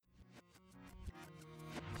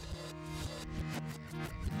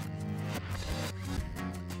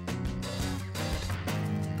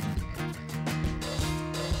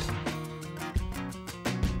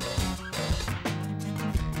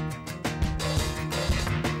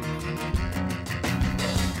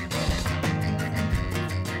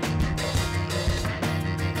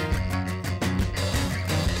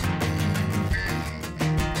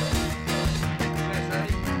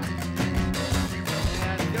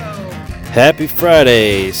Happy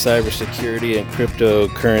Friday, cybersecurity and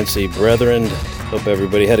cryptocurrency brethren. Hope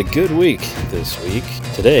everybody had a good week this week.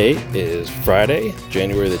 Today is Friday,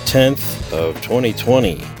 January the 10th of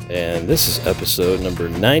 2020, and this is episode number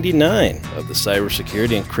 99 of the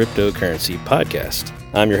Cybersecurity and Cryptocurrency podcast.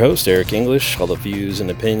 I'm your host, Eric English. All the views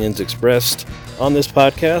and opinions expressed on this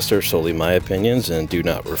podcast are solely my opinions and do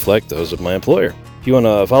not reflect those of my employer. If you want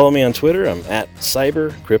to follow me on Twitter, I'm at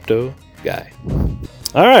CyberCryptoGuy.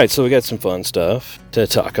 All right, so we got some fun stuff to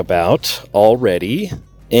talk about already,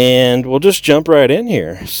 and we'll just jump right in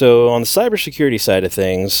here. So on the cybersecurity side of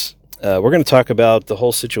things, we're going to talk about the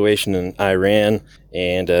whole situation in Iran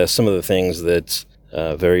and some of the things that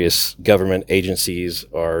various government agencies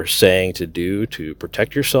are saying to do to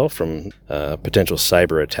protect yourself from potential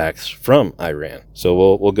cyber attacks from Iran.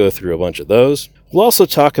 So we'll go through a bunch of those. We'll also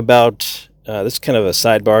talk about, this is kind of a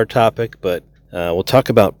sidebar topic, but we'll talk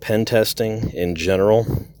about pen testing in general.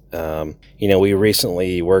 We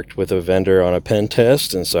recently worked with a vendor on a pen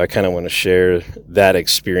test, and so I kind of want to share that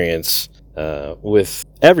experience with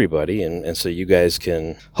everybody, and so you guys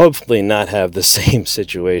can hopefully not have the same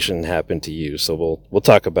situation happen to you. So we'll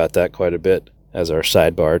talk about that quite a bit as our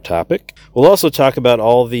sidebar topic. We'll also talk about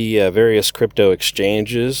all the various crypto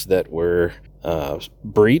exchanges that were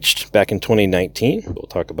breached back in 2019. We'll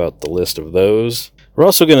talk about the list of those. We're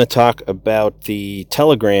also going to talk about the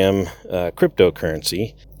Telegram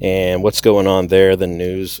cryptocurrency and what's going on there, the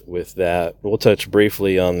news with that. We'll touch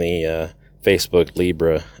briefly on the Facebook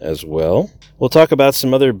Libra as well. We'll talk about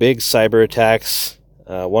some other big cyber attacks.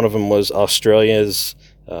 One of them was Australia's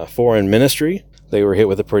foreign ministry. They were hit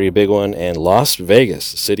with a pretty big one, and Las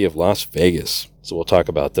Vegas, the city of Las Vegas. So we'll talk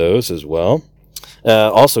about those as well.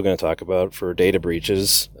 Also going to talk about, for data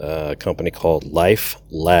breaches, a company called Life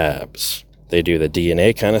Labs. They do the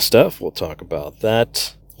DNA kind of stuff. We'll talk about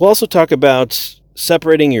that. We'll also talk about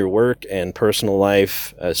separating your work and personal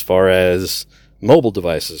life as far as mobile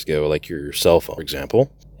devices go, like your cell phone, for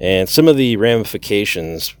example, and some of the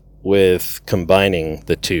ramifications with combining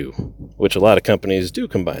the two, which a lot of companies do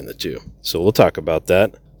combine the two. So we'll talk about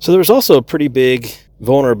that. So there's also a pretty big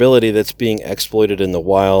vulnerability that's being exploited in the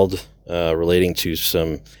wild relating to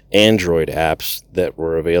some Android apps that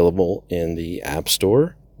were available in the App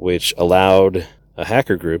Store, which allowed a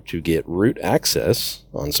hacker group to get root access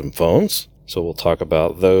on some phones. So we'll talk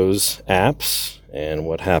about those apps and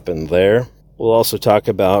what happened there. We'll also talk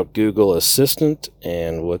about Google Assistant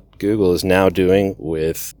and what Google is now doing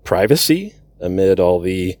with privacy amid all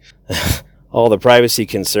the privacy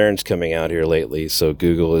concerns coming out here lately. So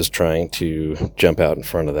Google is trying to jump out in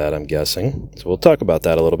front of that, I'm guessing. So we'll talk about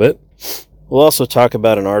that a little bit. We'll also talk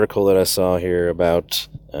about an article that I saw here about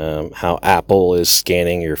how Apple is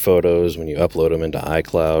scanning your photos when you upload them into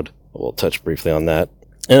iCloud. We'll touch briefly on that.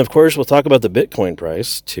 And of course, we'll talk about the Bitcoin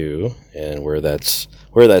price too, and where that's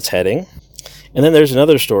heading. And then there's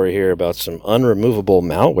another story here about some unremovable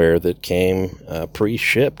malware that came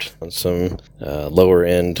pre-shipped on some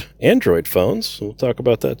lower-end Android phones. So we'll talk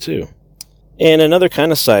about that too. And another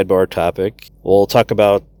kind of sidebar topic, we'll talk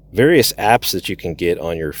about various apps that you can get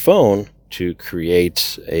on your phone to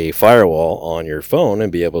create a firewall on your phone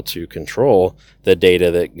and be able to control the data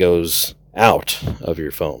that goes out of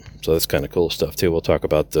your phone. So that's kind of cool stuff too. We'll talk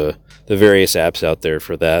about the various apps out there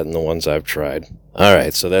for that and the ones I've tried. All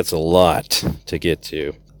right, so that's a lot to get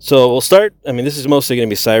to. So we'll start, this is mostly going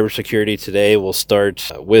to be cybersecurity today. We'll start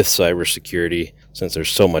with cybersecurity since there's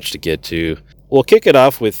so much to get to. We'll kick it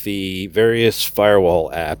off with the various firewall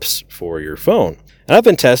apps for your phone. And I've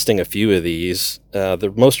been testing a few of these.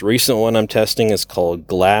 The most recent one I'm testing is called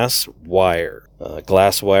GlassWire.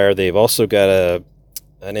 GlassWire, they've also got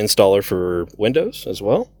an installer for Windows as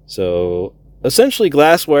well. So essentially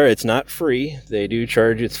GlassWire, it's not free. They do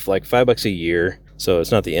charge, it's like $5 a year. So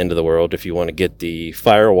it's not the end of the world if you want to get the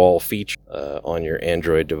firewall feature on your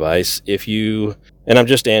Android device. And I'm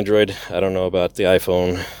just Android. I don't know about the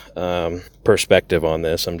iPhone perspective on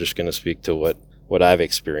this. I'm just going to speak to what I've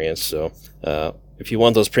experienced. So if you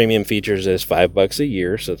want those premium features, it's $5 a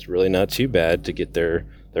year. So it's really not too bad to get their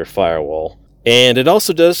firewall. And it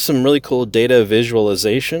also does some really cool data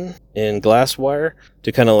visualization in GlassWire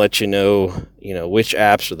to kind of let you know, which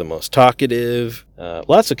apps are the most talkative.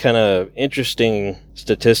 Lots of kind of interesting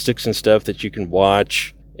statistics and stuff that you can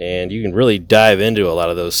watch. And you can really dive into a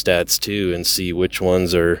lot of those stats too and see which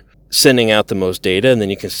ones are sending out the most data. And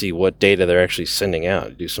then you can see what data they're actually sending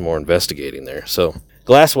out. Do some more investigating there. So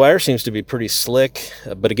GlassWire seems to be pretty slick,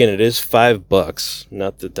 but again, it is $5.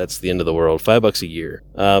 Not that that's the end of the world. $5 a year.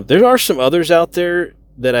 There are some others out there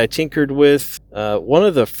that I tinkered with. One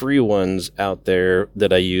of the free ones out there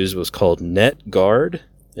that I used was called NetGuard.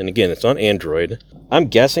 And again, it's on Android. I'm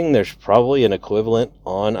guessing there's probably an equivalent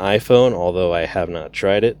on iPhone, although I have not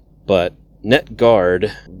tried it. But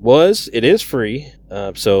NetGuard it is free,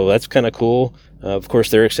 so that's kind of cool. Of course,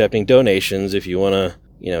 they're accepting donations if you want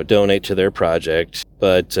to, donate to their project.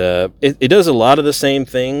 But it does a lot of the same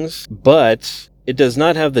things, but it does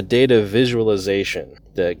not have the data visualization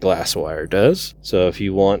that Glasswire does. So if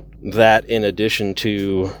you want that in addition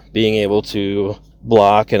to being able to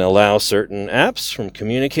block and allow certain apps from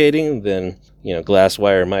communicating, then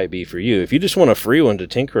Glasswire might be for you. If you just want a free one to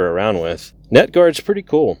tinker around with, NetGuard's pretty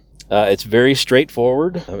cool. It's very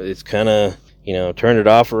straightforward. It's kind of turn it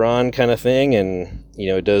off or on kind of thing, and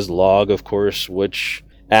it does log, of course, which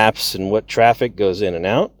apps and what traffic goes in and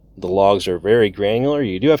out. The logs are very granular.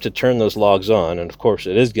 You do have to turn those logs on, and of course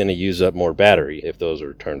it is going to use up more battery if those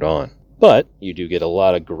are turned on. But you do get a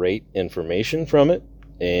lot of great information from it,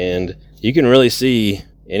 and you can really see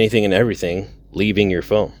anything and everything leaving your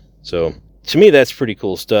phone. So to me, that's pretty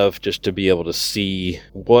cool stuff, just to be able to see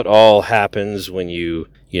what all happens when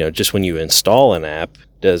just when you install an app.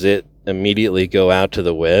 Does it immediately go out to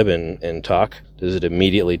the web and talk? Does it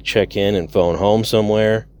immediately check in and phone home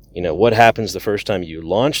somewhere? What happens the first time you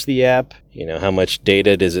launch the app? How much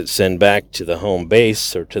data does it send back to the home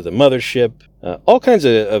base or to the mothership? All kinds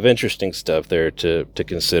of interesting stuff there to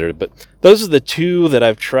consider. But those are the two that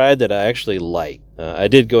I've tried that I actually like. I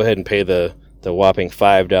did go ahead and pay the whopping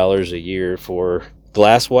 $5 a year for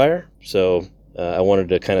Glasswire. So I wanted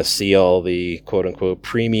to kind of see all the quote-unquote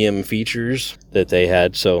premium features that they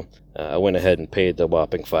had. So I went ahead and paid the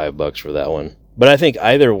whopping $5 for that one. But I think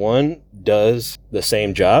either one does the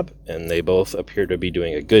same job, and they both appear to be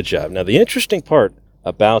doing a good job. Now, the interesting part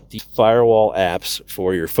about the firewall apps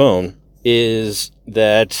for your phone is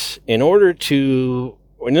that in order for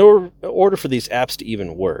these apps to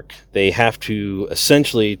even work, they have to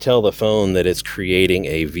essentially tell the phone that it's creating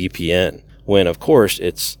a VPN, when, of course,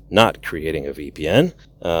 it's not creating a VPN.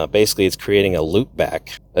 Basically, it's creating a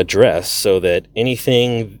loopback address so that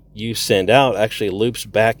anything you send out actually loops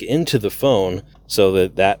back into the phone so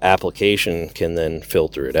that application can then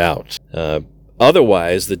filter it out.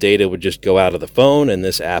 Otherwise, the data would just go out of the phone and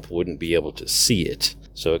this app wouldn't be able to see it.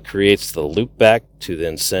 So it creates the loopback to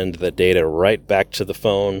then send the data right back to the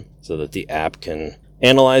phone so that the app can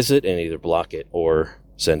analyze it and either block it or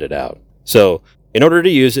send it out. So in order to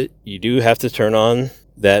use it, you do have to turn on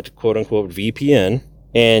that quote-unquote VPN.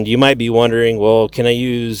 And you might be wondering, well, can I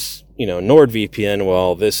use, NordVPN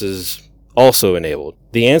while this is also enabled?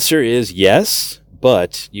 The answer is yes,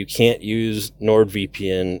 but you can't use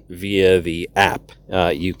NordVPN via the app.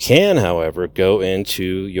 You can, however, go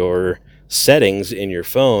into your settings in your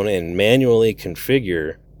phone and manually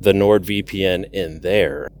configure the NordVPN in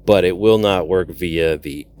there, but it will not work via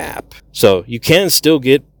the app. So you can still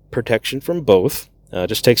get protection from both.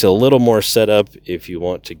 Just takes a little more setup if you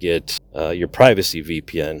want to get your privacy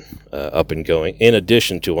VPN up and going in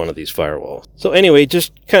addition to one of these firewalls. So anyway,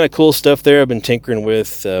 just kind of cool stuff there I've been tinkering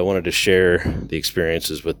with. Wanted to share the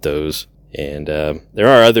experiences with those. And there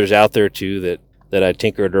are others out there too that I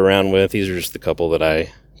tinkered around with. These are just the couple that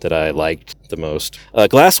I liked the most.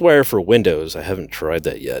 Glasswire for Windows, I haven't tried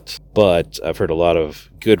that yet, but I've heard a lot of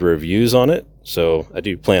good reviews on it. So I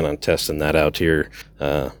do plan on testing that out here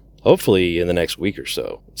hopefully in the next week or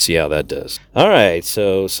so. See how that does. All right,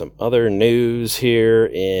 so some other news here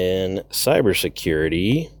in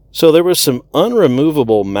cybersecurity. So there was some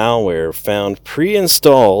unremovable malware found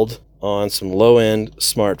pre-installed on some low-end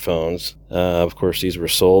smartphones. Of course, these were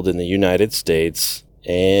sold in the United States.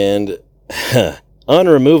 And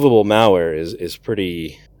unremovable malware is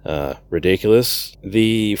pretty ridiculous.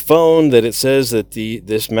 The phone that it says that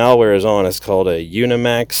this malware is on is called a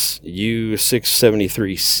Unimax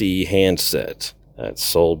U673C handset. It's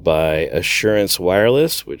sold by Assurance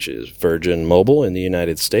Wireless, which is Virgin Mobile in the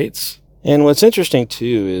United States. And what's interesting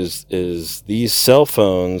too is these cell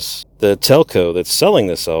phones, the telco that's selling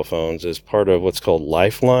the cell phones is part of what's called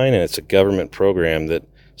Lifeline, and it's a government program that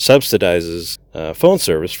subsidizes phone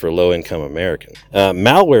service for low-income Americans.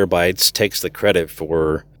 Malwarebytes takes the credit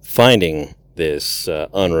for finding this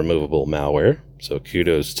unremovable malware, so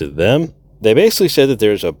kudos to them. They basically said that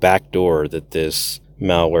there's a backdoor that this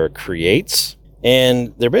malware creates,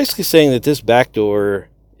 and they're basically saying that this backdoor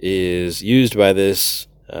is used by this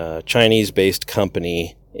Chinese-based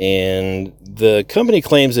company, and the company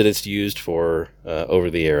claims that it's used for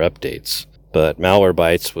over-the-air updates. But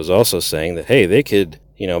Malwarebytes was also saying that, hey, they could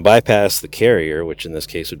bypass the carrier, which in this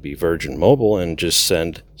case would be Virgin Mobile, and just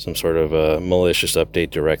send some sort of a malicious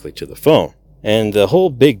update directly to the phone. And the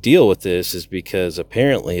whole big deal with this is because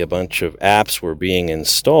apparently a bunch of apps were being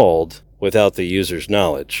installed without the user's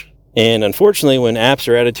knowledge. And unfortunately, when apps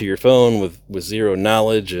are added to your phone with zero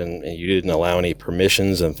knowledge and you didn't allow any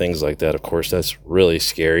permissions and things like that, of course, that's really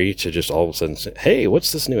scary to just all of a sudden say, hey,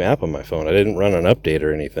 what's this new app on my phone? I didn't run an update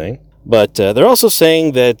or anything. But they're also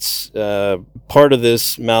saying that part of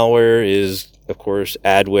this malware is, of course,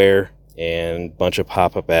 adware, and a bunch of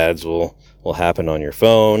pop-up ads will happen on your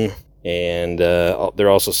phone. And they're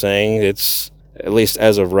also saying it's, at least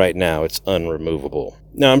as of right now, it's unremovable.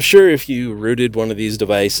 Now, I'm sure if you rooted one of these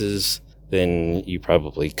devices, then you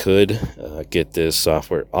probably could get this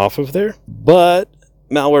software off of there. But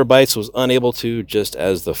Malwarebytes was unable to, just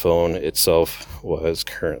as the phone itself was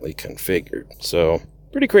currently configured. So,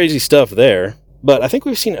 pretty crazy stuff there. But I think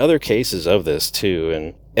we've seen other cases of this too,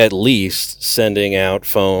 and at least sending out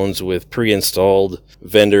phones with pre-installed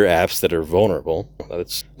vendor apps that are vulnerable.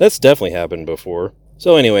 That's definitely happened before.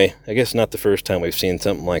 So anyway, I guess not the first time we've seen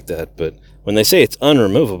something like that, but when they say it's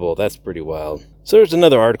unremovable, that's pretty wild. So there's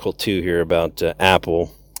another article too here about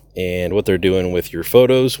Apple and what they're doing with your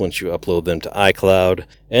photos once you upload them to iCloud.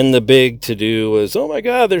 And the big to-do was, oh my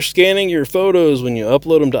God, they're scanning your photos when you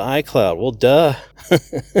upload them to iCloud. Well, duh.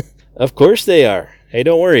 Of course they are. Hey,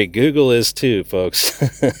 don't worry, Google is too, folks.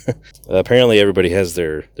 Apparently everybody has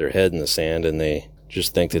their head in the sand and they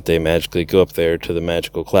just think that they magically go up there to the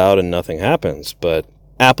magical cloud and nothing happens. But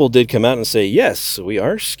Apple did come out and say, yes, we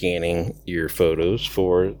are scanning your photos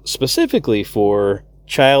specifically for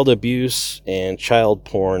child abuse and child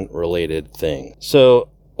porn related things. So,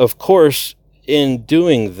 of course, in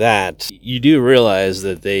doing that, you do realize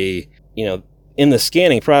that they, in the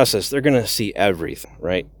scanning process, they're going to see everything,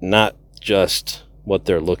 right? Not just what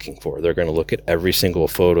they're looking for. They're going to look at every single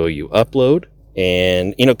photo you upload.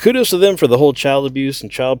 And, kudos to them for the whole child abuse and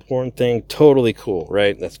child porn thing. Totally cool,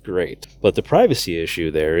 right? That's great. But the privacy issue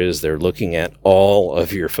there is they're looking at all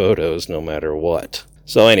of your photos no matter what.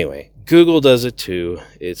 So anyway, Google does it too.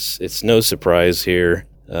 It's no surprise here.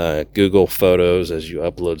 Google Photos, as you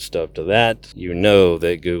upload stuff to that, you know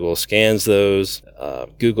that Google scans those.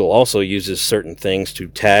 Google also uses certain things to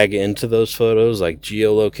tag into those photos, like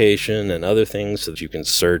geolocation and other things, so that you can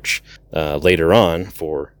search later on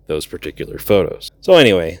for those particular photos. So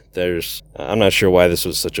anyway, I'm not sure why this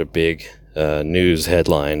was such a big news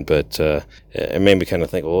headline, but it made me kind of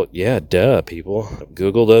think, well, yeah, duh, people.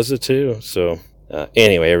 Google does it too. So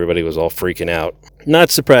anyway, everybody was all freaking out. Not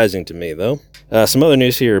surprising to me, though. Some other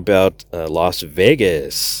news here about Las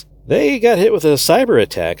Vegas. They got hit with a cyber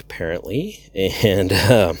attack, apparently, and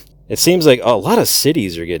it seems like a lot of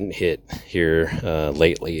cities are getting hit here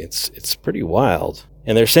lately. It's pretty wild.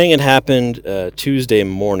 And they're saying it happened Tuesday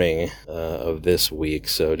morning of this week,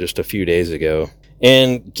 so just a few days ago.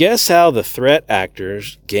 And guess how the threat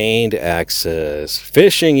actors gained access?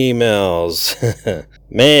 Phishing emails.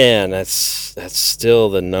 Man, that's still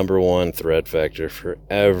the number one threat vector for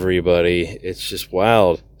everybody. It's just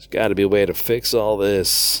wild. There's got to be a way to fix all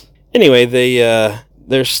this. Anyway,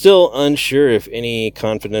 they're still unsure if any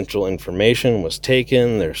confidential information was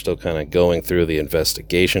taken. They're still kind of going through the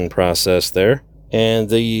investigation process there. And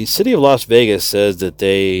the city of Las Vegas says that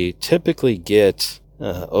they typically get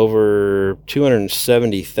over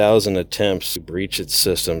 270,000 attempts to breach its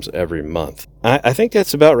systems every month. I think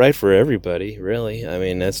that's about right for everybody, really. I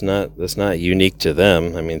mean, that's not unique to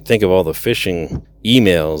them. I mean, think of all the phishing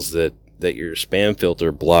emails that your spam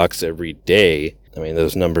filter blocks every day. I mean,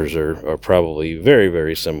 those numbers are probably very,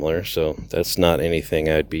 very similar, so that's not anything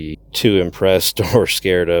I'd be too impressed or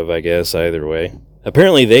scared of, I guess, either way.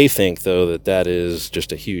 Apparently they think, though, that is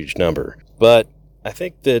just a huge number. But I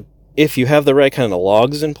think that if you have the right kind of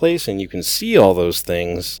logs in place and you can see all those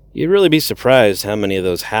things, you'd really be surprised how many of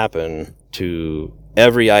those happen to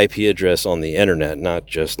every IP address on the internet, not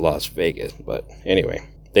just Las Vegas. But anyway,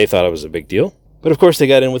 they thought it was a big deal. But of course they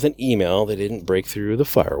got in with an email. They didn't break through the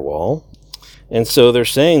firewall. And so they're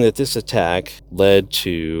saying that this attack led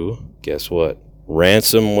to, guess what?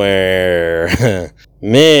 Ransomware.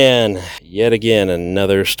 Man, yet again,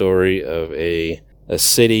 another story of a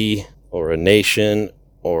city or a nation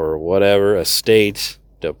or whatever, a state,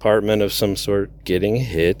 department of some sort getting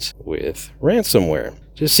hit with ransomware.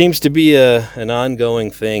 Just seems to be an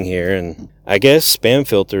ongoing thing here, and I guess spam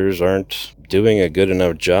filters aren't doing a good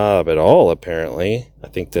enough job at all, apparently. I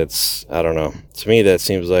think I don't know. To me, that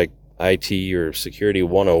seems like IT or Security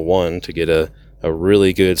 101 to get a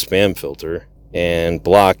really good spam filter and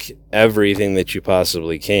block everything that you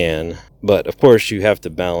possibly can. But of course you have to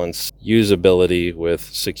balance usability with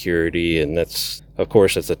security, and that's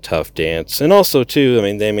a tough dance. And also too, I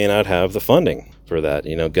mean, they may not have the funding for that.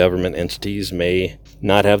 Government entities may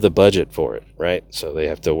not have the budget for it, right? So they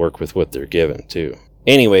have to work with what they're given too.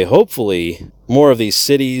 anyway, hopefully more of these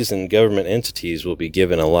cities and government entities will be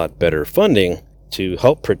given a lot better funding to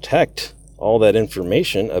help protect all that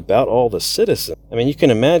information about all the citizens. I mean, you can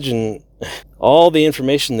imagine all the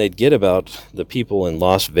information they'd get about the people in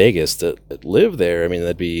Las Vegas that live there. I mean,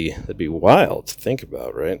 that'd be wild to think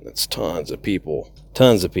about, right? That's tons of people.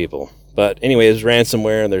 But anyway, it's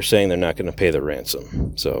ransomware, and they're saying they're not going to pay the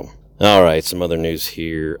ransom. So, all right, some other news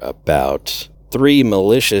here about 3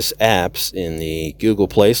 malicious apps in the Google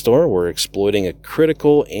Play Store were exploiting a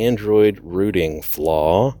critical Android rooting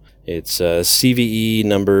flaw. It's CVE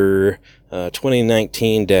number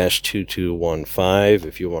 2019-2215,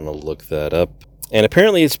 if you want to look that up. And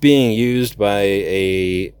apparently it's being used by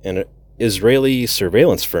an Israeli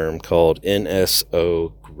surveillance firm called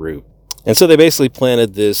NSO Group. And so they basically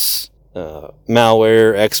planted this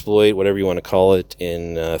malware, exploit, whatever you want to call it,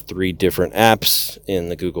 in 3 different apps in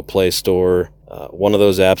the Google Play Store. One of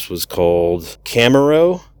those apps was called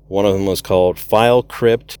Camero, one of them was called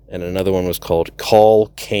FileCrypt, and another one was called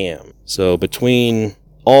CallCam. So between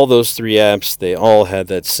all those 3 apps, they all had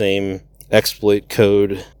that same exploit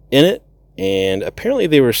code in it, and apparently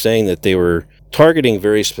they were saying that they were targeting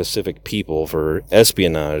very specific people for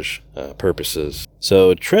espionage purposes.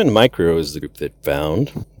 So Trend Micro is the group that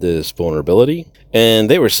found this vulnerability, and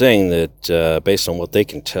they were saying that based on what they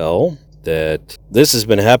can tell, that this has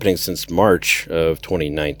been happening since March of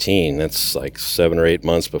 2019. That's like 7 or 8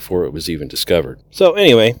 months before it was even discovered. So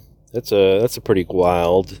anyway, that's a pretty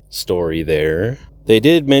wild story there. They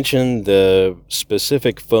did mention the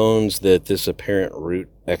specific phones that this apparent root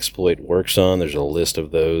exploit works on. There's a list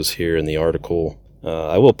of those here in the article.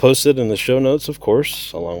 I will post it in the show notes, of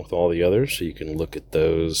course, along with all the others, so you can look at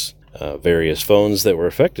those various phones that were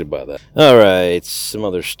affected by that. All right, some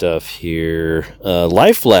other stuff here.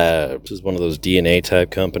 LifeLabs is one of those DNA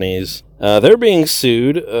type companies. They're being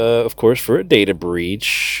sued, of course, for a data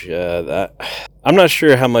breach. I'm not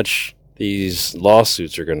sure how much these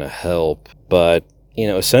lawsuits are going to help, but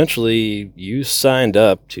essentially, you signed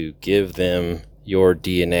up to give them your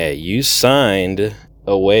DNA. You signed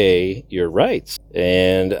away your rights,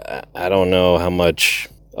 and I don't know how much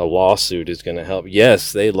a lawsuit is going to help.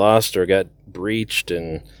 Yes, they lost or got breached,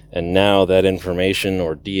 and now that information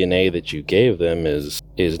or DNA that you gave them is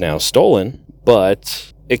now stolen,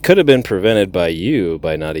 but it could have been prevented by you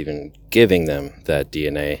by not even giving them that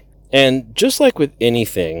DNA. And just like with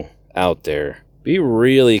anything out there, be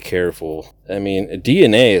really careful. I mean,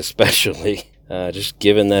 DNA especially, just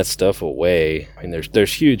giving that stuff away. I mean,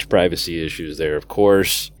 there's huge privacy issues there, of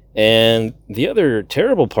course. And the other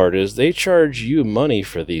terrible part is they charge you money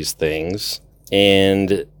for these things.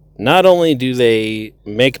 And not only do they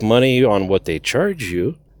make money on what they charge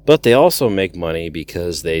you, but they also make money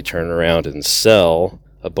because they turn around and sell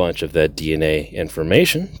a bunch of that DNA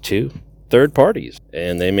information to third parties.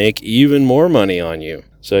 And they make even more money on you.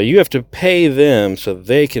 So you have to pay them so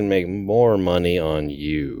they can make more money on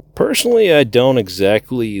you. Personally, I don't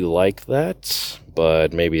exactly like that,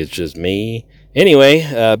 but maybe it's just me.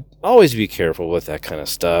 Anyway, always be careful with that kind of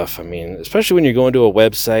stuff. I mean, especially when you're going to a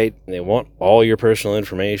website and they want all your personal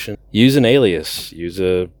information. Use an alias. Use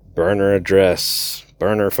a burner address,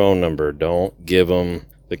 burner phone number. Don't give them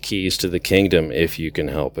the keys to the kingdom if you can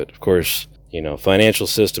help it. Of course, financial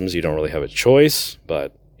systems, you don't really have a choice,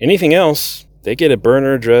 but anything else, they get a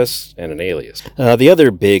burner address and an alias. The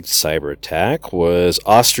other big cyber attack was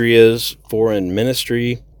Austria's foreign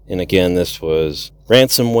ministry. And again, this was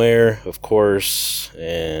ransomware, of course.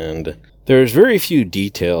 And there's very few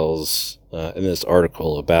details in this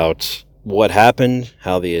article about what happened,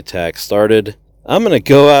 how the attack started. I'm going to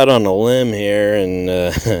go out on a limb here and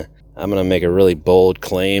I'm going to make a really bold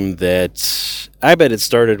claim that I bet it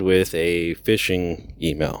started with a phishing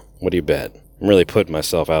email. What do you bet? I'm really putting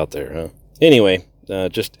myself out there, huh? Anyway,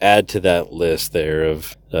 just add to that list there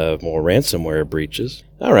of more ransomware breaches.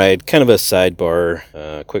 All right, kind of a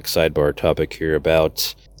quick sidebar topic here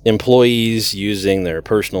about employees using their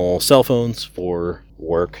personal cell phones for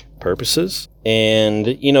work purposes. And,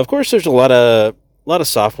 of course, there's a lot of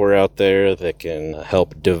software out there that can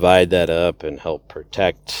help divide that up and help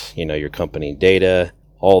protect, your company data,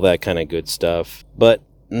 all that kind of good stuff. But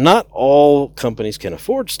not all companies can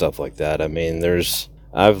afford stuff like that. I mean,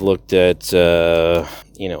 I've looked at,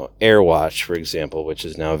 AirWatch, for example, which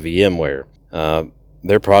is now VMware.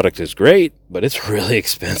 Their product is great, but it's really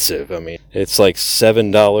expensive. I mean, it's like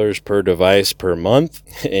 $7 per device per month,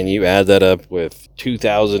 and you add that up with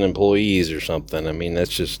 2,000 employees or something. I mean,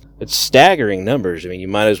 it's staggering numbers. I mean, you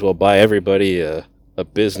might as well buy everybody a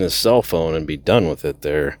business cell phone and be done with it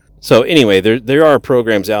there. So anyway, there are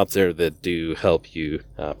programs out there that do help you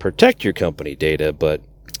protect your company data, but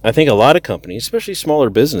I think a lot of companies, especially smaller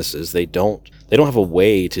businesses, they don't have a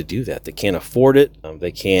way to do that. They can't afford it.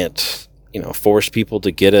 They can't, force people to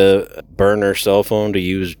get a burner cell phone to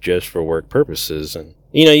use just for work purposes. And,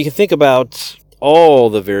 you can think about all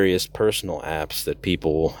the various personal apps that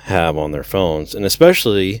people have on their phones. And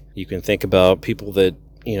especially you can think about people that,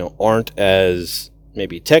 aren't as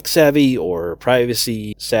maybe tech savvy or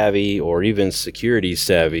privacy savvy or even security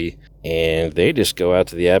savvy. And they just go out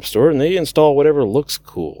to the App Store and they install whatever looks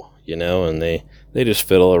cool, and they just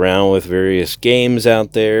fiddle around with various games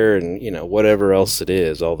out there and, whatever else it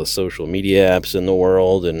is, all the social media apps in the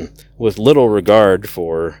world, and with little regard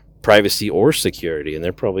for privacy or security. And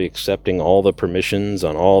they're probably accepting all the permissions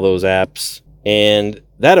on all those apps. And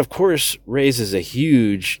that, of course, raises a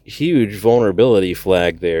huge, huge vulnerability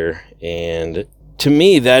flag there. And to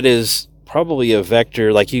me, that is probably a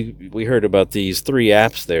vector, like we heard about these 3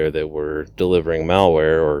 apps there that were delivering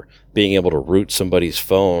malware or being able to root somebody's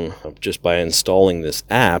phone just by installing this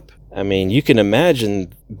app. I mean, you can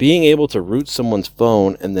imagine being able to root someone's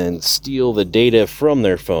phone and then steal the data from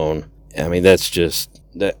their phone. I mean, that's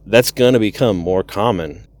going to become more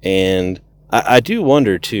common. And I do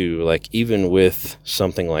wonder too, like even with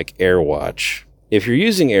something like AirWatch, if you're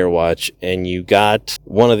using AirWatch and you got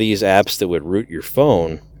one of these apps that would root your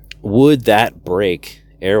phone, would that break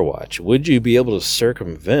AirWatch? Would you be able to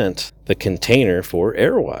circumvent the container for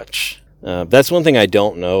AirWatch? That's one thing I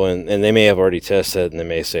don't know, and they may have already tested, and they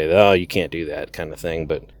may say, oh, you can't do that kind of thing,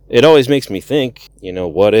 but it always makes me think,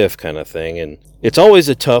 what if kind of thing, and it's always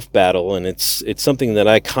a tough battle, and it's something that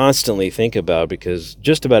I constantly think about because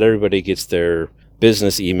just about everybody gets their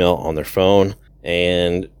business email on their phone,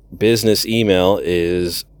 and business email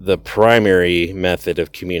is the primary method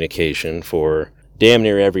of communication for damn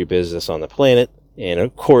near every business on the planet. And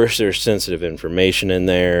of course, there's sensitive information in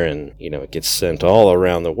there, and it gets sent all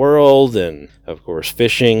around the world. And of course,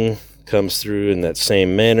 phishing comes through in that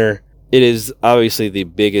same manner. It is obviously the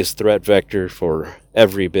biggest threat vector for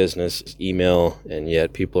every business, email, and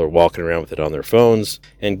yet people are walking around with it on their phones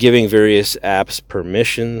and giving various apps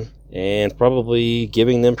permission, and probably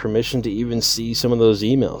giving them permission to even see some of those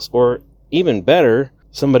emails. Or even better,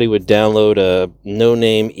 somebody would download a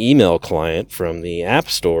no-name email client from the App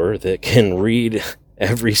Store that can read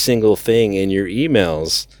every single thing in your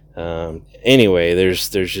emails. Anyway, there's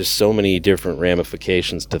just so many different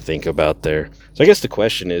ramifications to think about there. So I guess the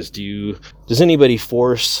question is, does anybody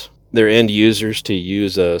force their end users to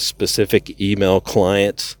use a specific email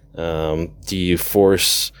client? Do you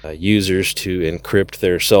force users to encrypt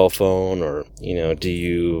their cell phone, or do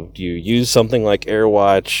you use something like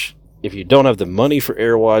AirWatch? If you don't have the money for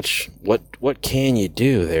AirWatch, what can you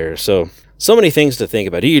do there? So many things to think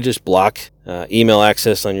about. Do you just block email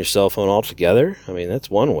access on your cell phone altogether? I mean, that's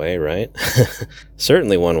one way, right?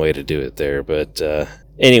 Certainly one way to do it there. But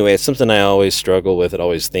anyway, it's something I always struggle with, and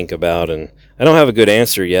always think about, and I don't have a good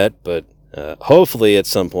answer yet, but hopefully at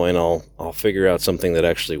some point I'll figure out something that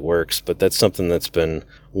actually works. But that's something that's been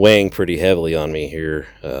weighing pretty heavily on me here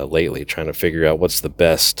lately, trying to figure out what's the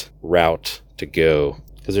best route to go.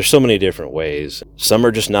 Because there's so many different ways. Some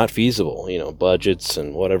are just not feasible, budgets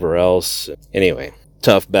and whatever else. Anyway,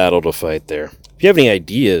 tough battle to fight there. If you have any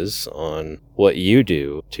ideas on what you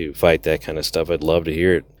do to fight that kind of stuff, I'd love to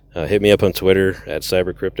hear it. Hit me up on Twitter at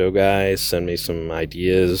CyberCryptoGuys. Send me some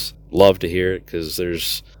ideas. Love to hear it, because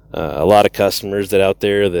there's a lot of customers that out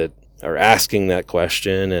there that are asking that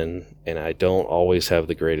question, and I don't always have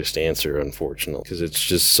the greatest answer, unfortunately, because it's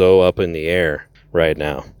just so up in the air right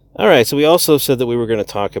now. All right, so we also said that we were going to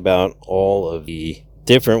talk about all of the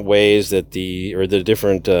different ways that the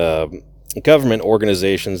different government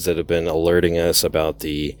organizations that have been alerting us about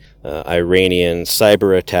the Iranian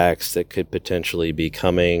cyber attacks that could potentially be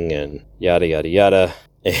coming, and yada, yada, yada.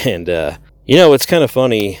 And, what's kind of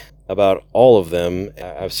funny about all of them,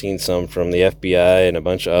 I've seen some from the FBI and a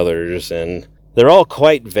bunch of others, and they're all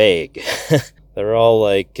quite vague. They're all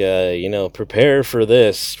like, prepare for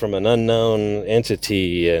this from an unknown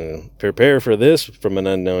entity, and prepare for this from an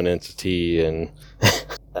unknown entity. And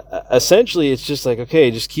essentially, it's just like, okay,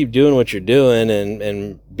 just keep doing what you're doing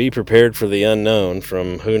and be prepared for the unknown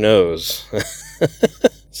from who knows.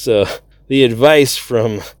 So the advice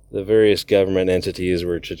from the various government entities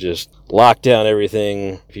were to just lock down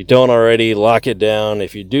everything. If you don't already, lock it down.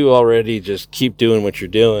 If you do already, just keep doing what you're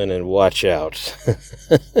doing and watch out.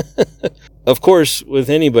 Of course, with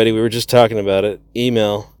anybody, we were just talking about it,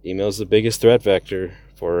 email. Email is the biggest threat vector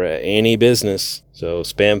for any business. So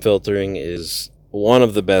spam filtering is one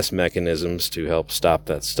of the best mechanisms to help stop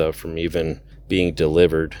that stuff from even being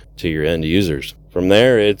delivered to your end users. From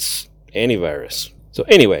there, it's antivirus. So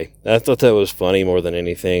anyway, I thought that was funny more than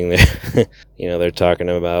anything. They're talking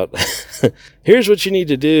about, here's what you need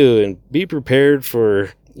to do and be prepared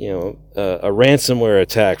for, a ransomware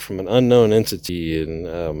attack from an unknown entity. And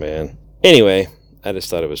oh man. Anyway, I just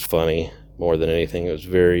thought it was funny more than anything. It was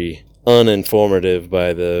very uninformative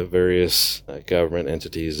by the various government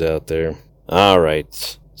entities out there. All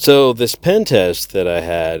right. So this pen test that I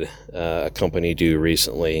had a company do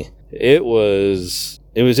recently, it was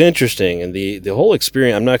interesting, and the whole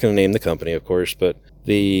experience, I'm not going to name the company, of course, but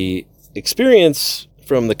the experience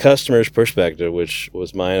from the customer's perspective, which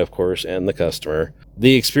was mine, of course, and the customer,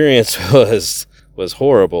 the experience was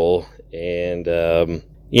horrible. And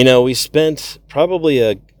we spent probably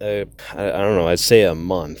I don't know, I'd say a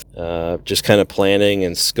month, just kind of planning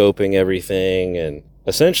and scoping everything. And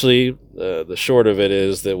essentially, the short of it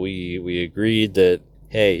is that we agreed that,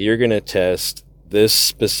 hey, you're going to test this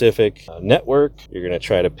specific network. You're going to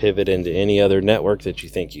try to pivot into any other network that you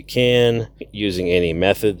think you can, using any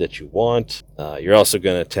method that you want. You're also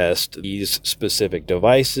going to test these specific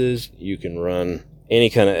devices. You can run any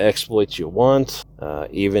kind of exploits you want.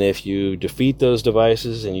 Even if you defeat those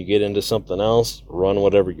devices and you get into something else, run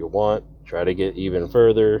whatever you want. Try to get even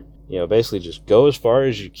further. Basically just go as far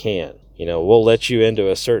as you can. We'll let you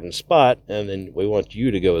into a certain spot, and then we want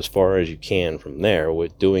you to go as far as you can from there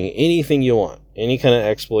with doing anything you want. Any kind of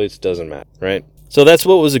exploits, doesn't matter, right? So that's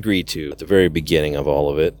what was agreed to at the very beginning of all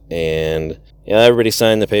of it. And everybody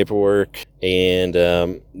signed the paperwork. And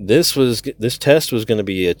this test was going to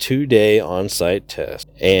be a 2-day on-site test.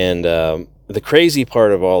 And the crazy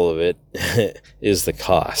part of all of it is the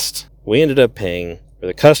cost.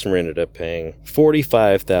 The customer ended up paying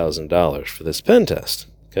 $45,000 for this pen test.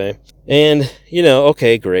 Okay. And,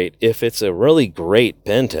 okay, great. If it's a really great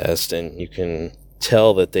pen test and you can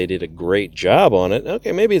tell that they did a great job on it,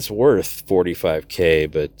 okay, maybe it's worth $45K.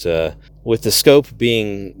 But with the scope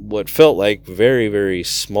being what felt like very, very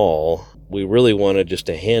small, we really wanted just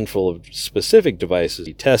a handful of specific devices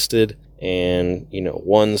to be tested and,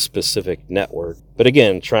 one specific network. But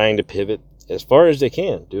again, trying to pivot as far as they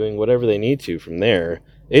can, doing whatever they need to from there.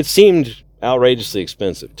 It seemed outrageously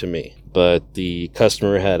expensive to me, but the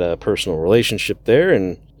customer had a personal relationship there,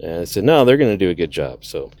 and I said, no, they're going to do a good job.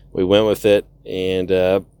 So we went with it,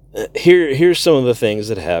 and here's some of the things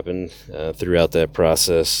that happened throughout that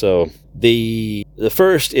process. So the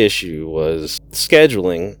first issue was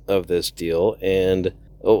scheduling of this deal, and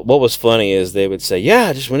what was funny is they would say,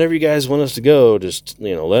 yeah, just whenever you guys want us to go, just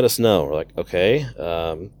let us know. We're like, okay,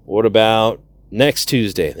 what about next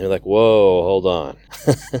Tuesday? And they're like, whoa, hold on.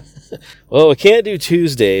 Well, we can't do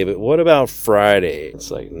Tuesday, but what about Friday? It's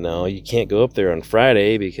like, no, you can't go up there on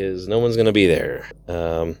Friday because no one's going to be there.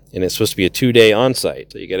 And it's supposed to be a 2-day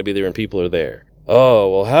on-site, so you got to be there when people are there. Oh,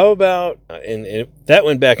 well, how about... And that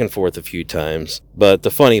went back and forth a few times, but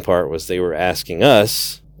the funny part was they were asking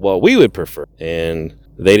us what we would prefer, and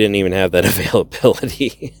they didn't even have that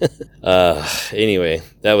availability. Anyway,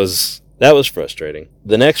 that was frustrating.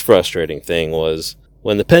 The next frustrating thing was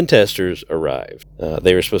when the pen testers arrived.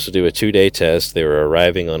 They were supposed to do a 2-day test. They were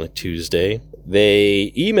arriving on a Tuesday.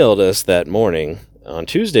 They emailed us that morning, on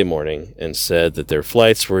Tuesday morning, and said that their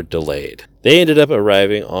flights were delayed. They ended up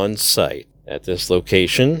arriving on site at this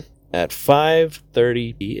location at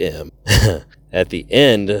 5:30 p.m. at the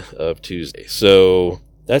end of Tuesday. So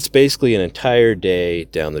that's basically an entire day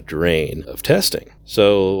down the drain of testing.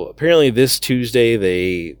 So apparently this Tuesday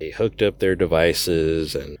they hooked up their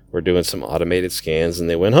devices and were doing some automated scans, and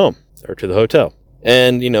they went home or to the hotel.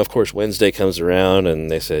 And, of course, Wednesday comes around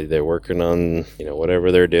and they say they're working on,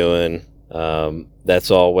 whatever they're doing.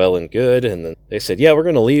 That's all well and good. And then they said, yeah, we're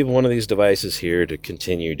going to leave one of these devices here to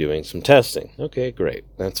continue doing some testing. Okay, great.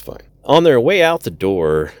 That's fine. On their way out the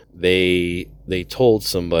door, they told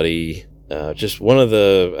somebody... just one of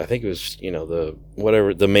the, I think it was,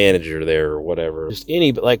 the manager there or whatever.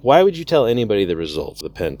 Why would you tell anybody the results of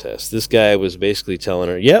the pen test? This guy was basically telling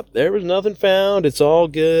her, yep, there was nothing found. It's all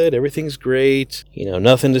good. Everything's great.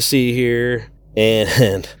 Nothing to see here.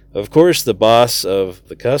 And of course, the boss of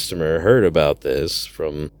the customer heard about this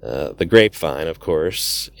from the grapevine, of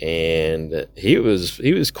course. And he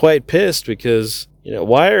was quite pissed because,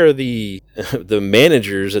 why are the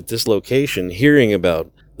managers at this location hearing about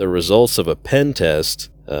the results of a pen test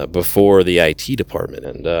before the IT department?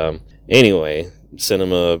 And anyway, sent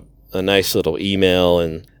him a nice little email,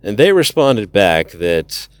 and they responded back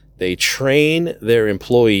that they train their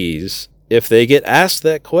employees, if they get asked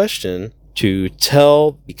that question, to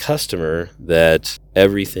tell the customer that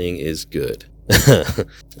everything is good.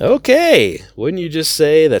 Okay, wouldn't you just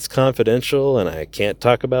say that's confidential and I can't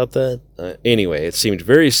talk about that? Anyway, it seemed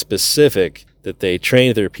very specific that they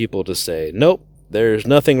trained their people to say, nope, there's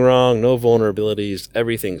nothing wrong, no vulnerabilities,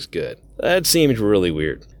 everything's good. That seemed really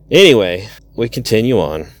weird. Anyway, we continue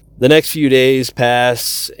on. The next few days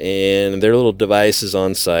pass, and their little device is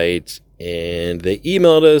on site, and they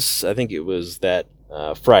emailed us, I think it was that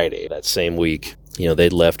Friday, that same week.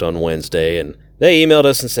 They'd left on Wednesday, and they emailed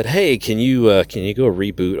us and said, hey, can you go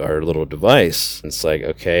reboot our little device? And it's like,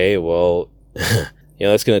 okay, well,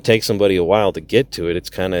 it's going to take somebody a while to get to it. It's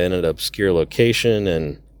kind of in an obscure location,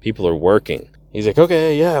 and people are working. He's like,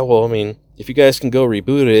 okay, yeah, well, I mean, if you guys can go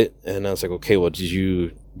reboot it. And I was like, okay, well, did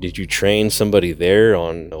you train somebody there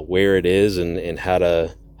on where it is and how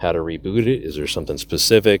to reboot it? Is there something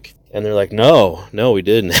specific? And they're like, no, we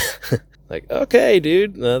didn't. Like, okay,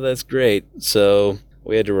 dude, no, that's great. So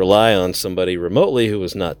we had to rely on somebody remotely who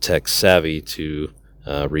was not tech savvy to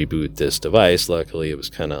reboot this device. Luckily, it was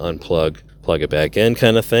kind of unplug, plug it back in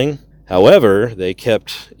kind of thing. However, they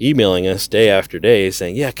kept emailing us day after day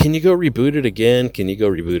saying, yeah, can you go reboot it again? Can you go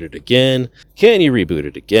reboot it again? Can you reboot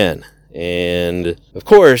it again? And of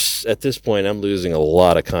course, at this point, I'm losing a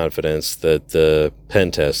lot of confidence that the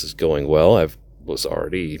pen test is going well. I was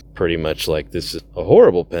already pretty much like, this is a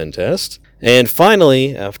horrible pen test. And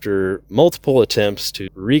finally, after multiple attempts to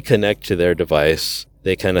reconnect to their device,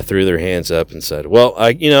 they kind of threw their hands up and said, well,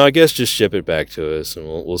 I guess just ship it back to us and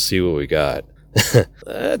we'll see what we got.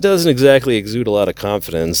 That doesn't exactly exude a lot of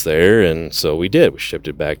confidence there, and so we did. We shipped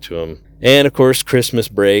it back to them. And of course, Christmas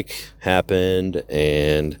break happened,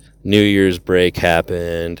 and New Year's break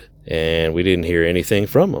happened, and we didn't hear anything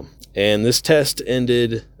from them. And this test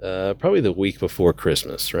ended probably the week before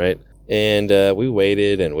Christmas, right? And we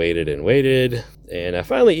waited and waited and waited, and I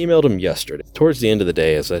finally emailed them yesterday. Towards the end of the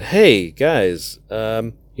day, I said, hey, guys,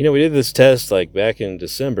 we did this test like back in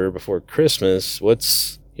December before Christmas.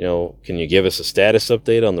 Can you give us a status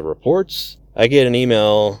update on the reports? I get an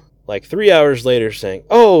email like 3 hours later saying,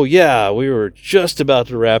 oh, yeah, we were just about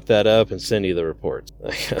to wrap that up and send you the reports.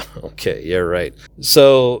 Okay, yeah, right.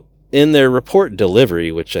 So in their report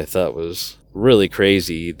delivery, which I thought was really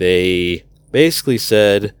crazy, they basically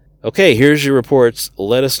said, okay, here's your reports.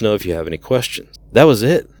 Let us know if you have any questions. That was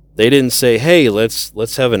it. They didn't say, hey,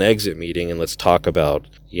 let's have an exit meeting and let's talk about,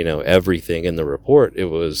 everything in the report. It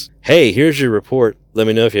was, hey, here's your report. Let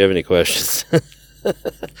me know if you have any questions.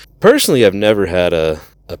 Personally, I've never had a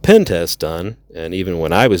pen test done. And even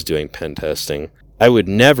when I was doing pen testing, I would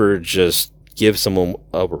never just give someone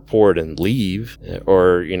a report and leave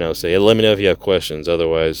or, say, let me know if you have questions.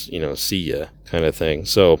 Otherwise, see ya kind of thing.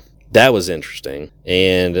 So that was interesting.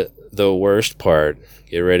 And the worst part,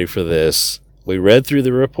 get ready for this. We read through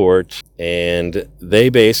the report, and they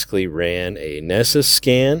basically ran a Nessus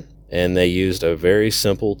scan, and they used a very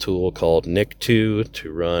simple tool called NIC2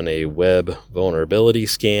 to run a web vulnerability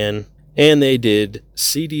scan, and they did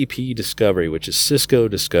CDP discovery, which is Cisco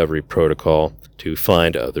Discovery Protocol, to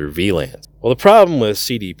find other VLANs. Well, the problem with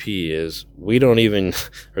CDP is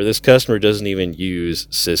this customer doesn't even use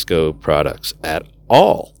Cisco products at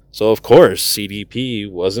all. So, of course,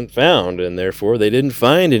 CDP wasn't found, and therefore they didn't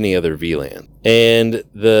find any other VLAN. And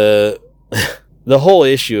the whole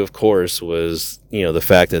issue, of course, was, the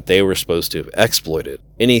fact that they were supposed to have exploited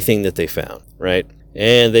anything that they found, right?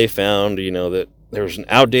 And they found, that there was an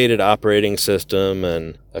outdated operating system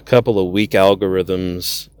and a couple of weak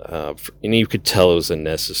algorithms, and you could tell it was a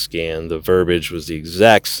Nessus scan. The verbiage was the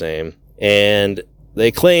exact same. And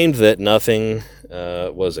they claimed that nothing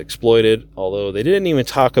was exploited, although they didn't even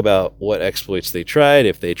talk about what exploits they tried,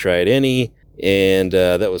 if they tried any, and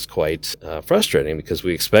that was quite frustrating because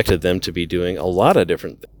we expected them to be doing a lot of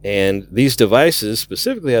different things. And these devices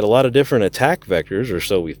specifically had a lot of different attack vectors, or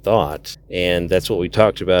so we thought, and that's what we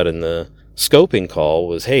talked about in the scoping call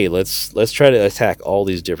was, hey, let's try to attack all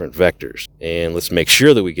these different vectors, and let's make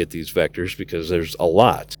sure that we get these vectors because there's a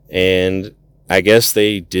lot. And I guess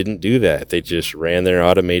they didn't do that. They just ran their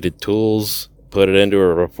automated tools, put it into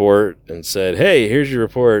a report, and said, hey, here's your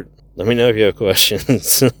report. Let me know if you have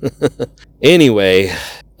questions. Anyway,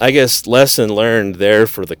 I guess lesson learned there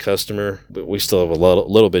for the customer, but we still have a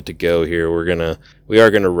little bit to go here. We are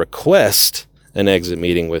gonna request an exit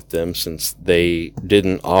meeting with them since they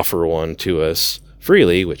didn't offer one to us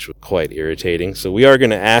freely, which was quite irritating. So we are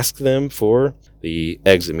going to ask them for the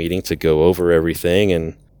exit meeting to go over everything,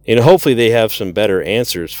 and hopefully they have some better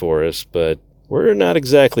answers for us, but we're not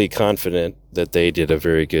exactly confident that they did a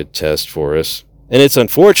very good test for us. And it's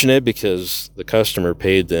unfortunate because the customer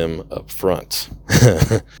paid them up front.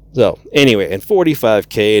 So anyway, and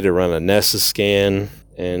 $45K to run a Nessus scan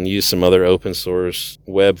and use some other open source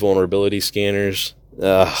web vulnerability scanners.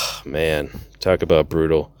 Man, talk about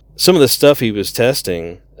brutal. Some of the stuff he was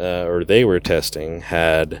testing, or they were testing,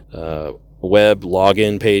 had web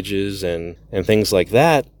login pages and things like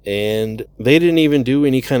that. And they didn't even do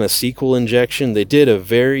any kind of SQL injection. They did a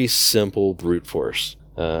very simple brute force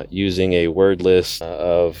using a word list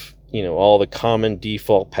of, all the common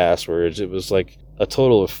default passwords. It was like a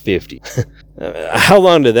total of 50. How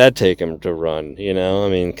long did that take them to run?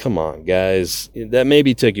 Come on, guys. That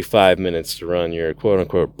maybe took you 5 minutes to run your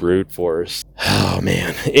quote-unquote brute force. Oh,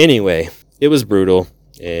 man. Anyway, it was brutal,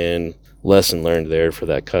 and lesson learned there for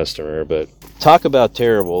that customer. But talk about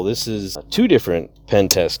terrible. This is 2 different pen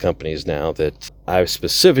test companies now that I've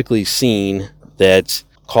specifically seen that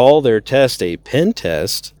call their test a pen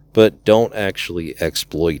test, but don't actually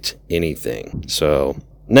exploit anything. So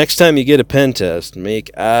next time you get a pen test,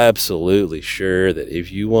 make absolutely sure that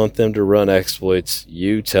if you want them to run exploits,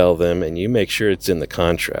 you tell them and you make sure it's in the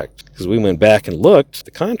contract. Because we went back and looked at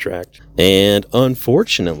the contract, and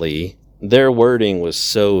unfortunately, their wording was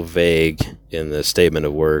so vague in the statement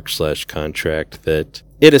of work / contract that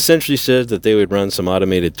it essentially said that they would run some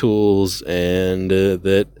automated tools and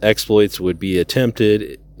that exploits would be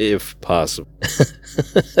attempted if possible.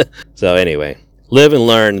 So anyway, live and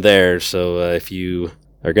learn there. So if you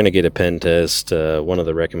are going to get a pen test, one of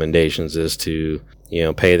the recommendations is to,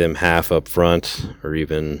 pay them half up front, or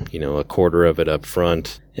even, a quarter of it up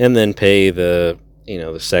front, and then pay the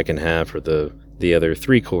second half, or the other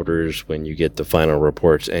 3/4 when you get the final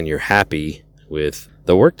reports and you're happy with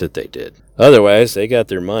the work that they did. Otherwise, they got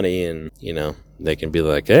their money and, they can be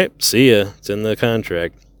like, hey, see ya, it's in the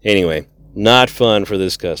contract. Anyway, not fun for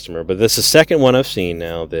this customer, but this is the second one I've seen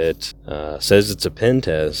now that says it's a pen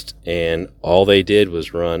test, and all they did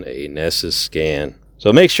was run a Nessus scan.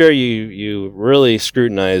 So make sure you really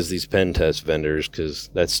scrutinize these pen test vendors, because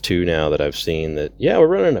that's 2 now that I've seen that, we're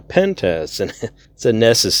running a pen test, and it's a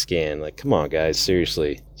Nessus scan. Like, come on, guys,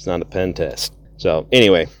 seriously, it's not a pen test. So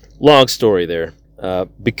anyway, long story there.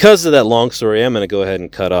 Because of that long story, I'm going to go ahead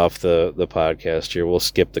and cut off the podcast here. We'll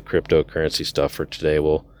skip the cryptocurrency stuff for today.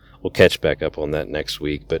 We'll catch back up on that next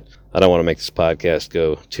week, but I don't want to make this podcast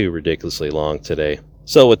go too ridiculously long today.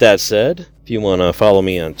 So with that said, if you want to follow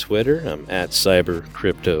me on Twitter, I'm at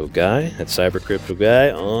CyberCryptoGuy, at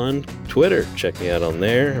CyberCryptoGuy on Twitter. Check me out on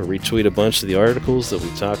there. I retweet a bunch of the articles that we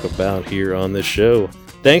talk about here on this show.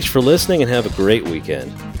 Thanks for listening, and have a great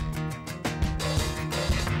weekend.